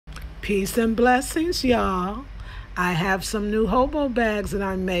Peace and blessings, y'all. I have some new hobo bags that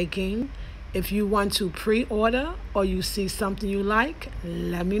I'm making. If you want to pre-order or you see something you like,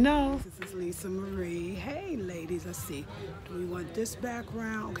 let me know. This is Lisa Marie. Hey, ladies, let's see. Do we want this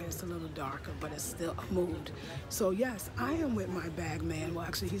background? Okay, it's a little darker, but it's still moved. So, yes, I am with my bag man. Well,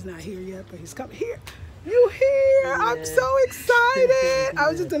 actually, he's not here yet, but he's coming here. You here? Yeah. I'm so excited. I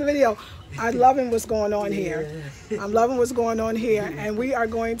was just doing a video. I'm loving what's going on here. I'm loving what's going on here, and we are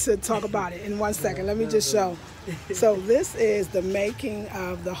going to talk about it in 1 second. Let me just show. So this is the making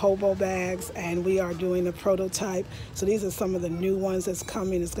of the hobo bags, and we are doing the prototype. So these are some of the new ones that's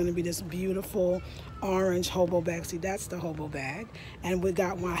coming. It's going to be this beautiful orange hobo bag. See, that's the hobo bag, and we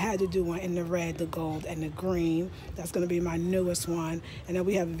got one. I had to do one in the red, the gold, and the green. That's going to be my newest one. And then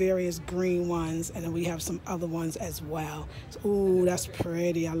we have various green ones, and then we have some other ones as well. So, ooh, that's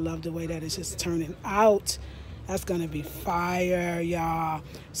pretty. I love the way that it's just turning out. That's gonna be fire, y'all.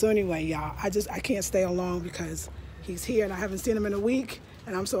 So anyway, y'all, I can't stay along because he's here and I haven't seen him in a week,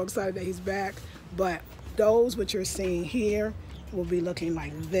 and I'm so excited that he's back. But those what you're seeing here will be looking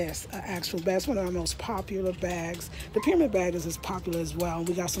like this, an actual bag. It's one of our most popular bags. The pyramid bag is as popular as well.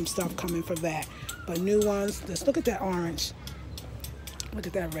 We got some stuff coming for that. But new ones, let's look at that orange. Look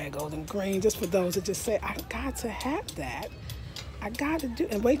at that red, gold, and green. Just for those that just say, I got to have that. I got to do,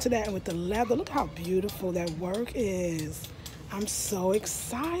 and wait till that, and with the leather, look how beautiful that work is. I'm so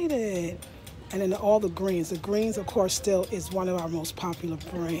excited. And then all the greens. The greens, of course, still is one of our most popular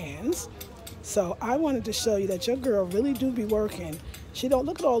brands. So I wanted to show you that your girl really do be working. She don't,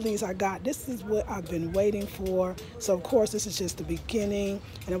 look at all these I got. This is what I've been waiting for. So of course, this is just the beginning.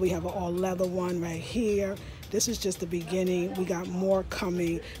 And then we have an all leather one right here. This is just the beginning. We got more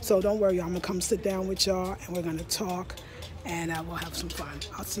coming. So don't worry, I'm gonna come sit down with y'all and we're gonna talk, and we'll have some fun.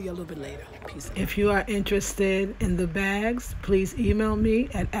 I'll see you a little bit later. Peace. If you are interested in the bags, please email me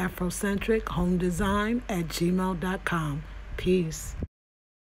at afrocentrichomedesign@gmail.com. Peace.